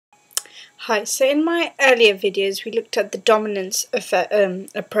Hi, so in my earlier videos we looked at the dominance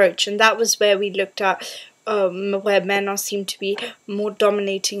approach, and that was where we looked at where men are seen to be more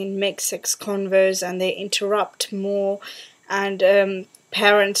dominating in mixed sex convos and they interrupt more, and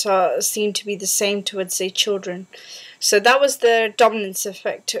parents are seen to be the same towards their children. So that was the dominance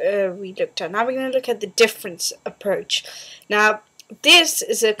effect we looked at. Now we're going to look at the difference approach. Now this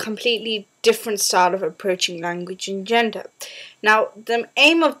is a completely different style of approaching language and gender. Now the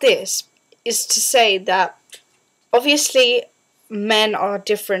aim of this is to say that obviously men are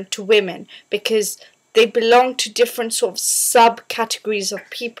different to women because they belong to different sort of subcategories of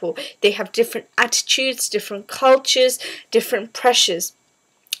people. They have different attitudes, different cultures, different pressures.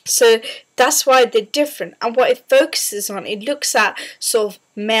 So that's why they're different. And what it focuses on, it looks at sort of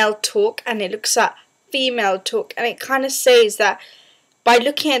male talk and it looks at female talk, and it kind of says that by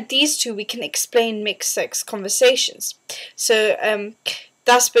looking at these two we can explain mixed sex conversations. So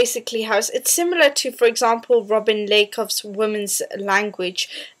that's basically how it's similar to, for example, Robin Lakoff's women's language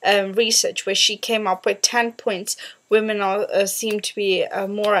research, where she came up with 10 points women are seem to be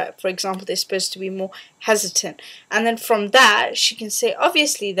more, for example, they're supposed to be more hesitant. And then from that, she can say,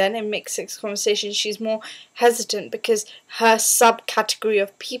 obviously, then in mixed sex conversation, she's more hesitant because her subcategory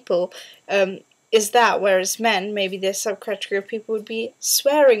of people is that, whereas men, maybe their subcategory of people would be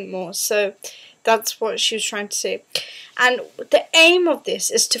swearing more. So that's what she was trying to say. And the aim of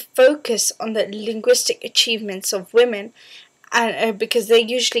this is to focus on the linguistic achievements of women, and because they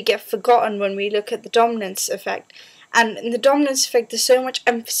usually get forgotten when we look at the dominance effect. And in the dominance effect, there's so much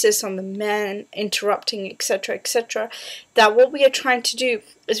emphasis on the men interrupting, etc., etc., that what we are trying to do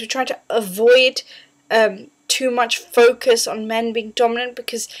is we're trying to avoid too much focus on men being dominant,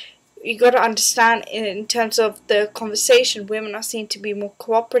 because you got to understand in terms of the conversation, women are seen to be more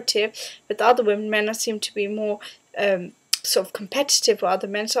cooperative with other women. Men are seen to be more sort of competitive with other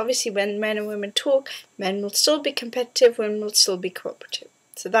men. So obviously when men and women talk, men will still be competitive, women will still be cooperative.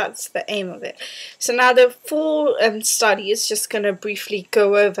 So that's the aim of it. So now the full study is just going to briefly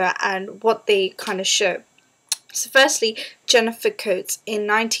go over and what they kind of show. So firstly, Jennifer Coates in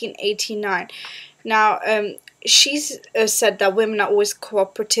 1989. Now she's said that women are always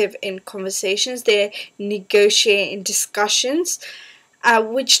cooperative in conversations. They negotiate in discussions,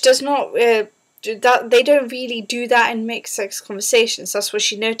 which does not that they don't really do that in mixed sex conversations. That's what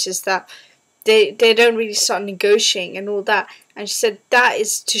she noticed, that they don't really start negotiating and all that. And she said that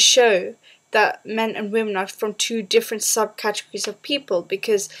is to show that men and women are from two different subcategories of people,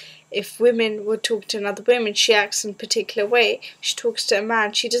 because if women would talk to another woman, she acts in a particular way. She talks to a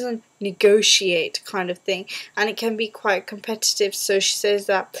man, she doesn't negotiate, kind of thing, and it can be quite competitive. So she says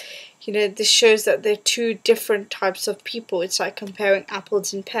that, you know, this shows that they're two different types of people. It's like comparing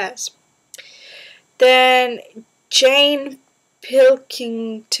apples and pears. Then Jane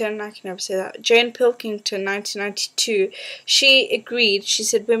Pilkington, I can never say that, Jane Pilkington, 1992, she agreed. She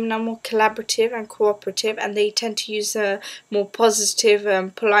said women are more collaborative and cooperative, and they tend to use more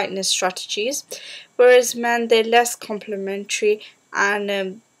positive politeness strategies, whereas men, they're less complimentary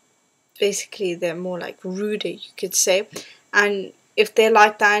and basically they're more like ruder, you could say. And if they're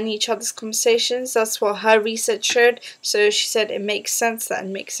like that in each other's conversations, that's what her research showed. So she said it makes sense that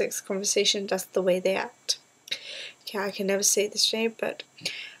in mixed sex conversation, that's the way they act. Okay, I can never say this name, but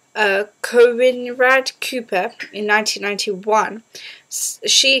Conrad Cooper in 1991,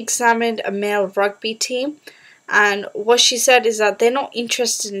 she examined a male rugby team, and what she said is that they're not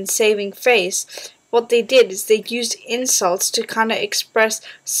interested in saving face. What they did is they used insults to kind of express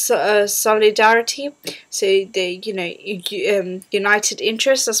solidarity. So they, you know, united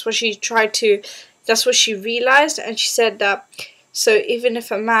interests. That's what she tried to. That's what she realized, and she said that. So even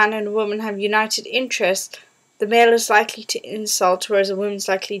if a man and a woman have united interests, the male is likely to insult, whereas a woman is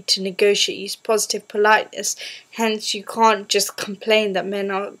likely to negotiate, use positive politeness. Hence, you can't just complain that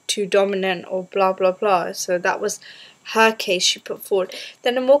men are too dominant or blah blah blah. So that was her case she put forward.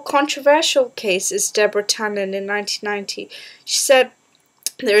 Then a more controversial case is Deborah Tannen in 1990. She said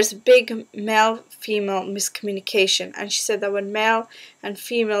there is a big male-female miscommunication, and she said that when male and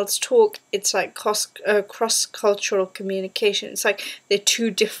females talk, it's like cross-cultural communication. It's like they're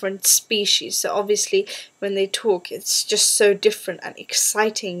two different species. So obviously when they talk, it's just so different and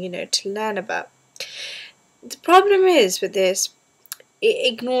exciting, you know, to learn about. The problem is with this,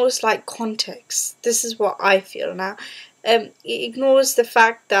 it ignores like context. This is what I feel now. It ignores the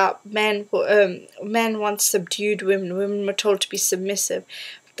fact that men once subdued women. Women were told to be submissive.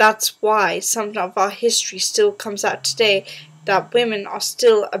 That's why some of our history still comes out today that women are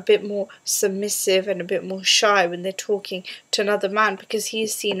still a bit more submissive and a bit more shy when they're talking to another man because he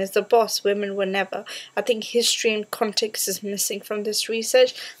is seen as the boss. Women were never. I think history and context is missing from this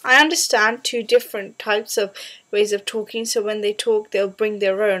research. I understand two different types of ways of talking, so when they talk they'll bring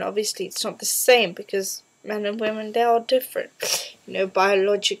their own. Obviously it's not the same because men and women, they are different,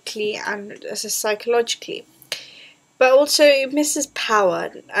 biologically and psychologically. But also it misses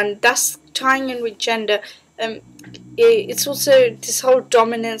power, and that's tying in with gender. It's also this whole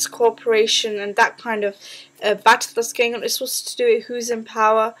dominance, cooperation, and that kind of battle that's going on. It's also to do with who's in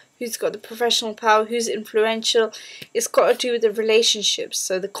power, who's got the professional power, who's influential. It's got to do with the relationships,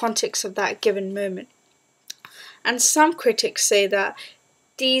 so the context of that given moment. And some critics say that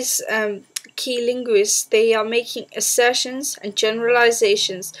these key linguists, they are making assertions and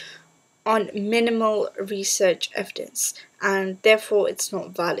generalizations on minimal research evidence, and therefore it's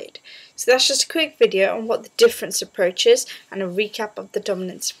not valid. So that's just a quick video on what the difference approach is and a recap of the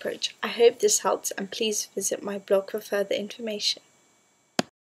dominance approach. I hope this helps, and please visit my blog for further information.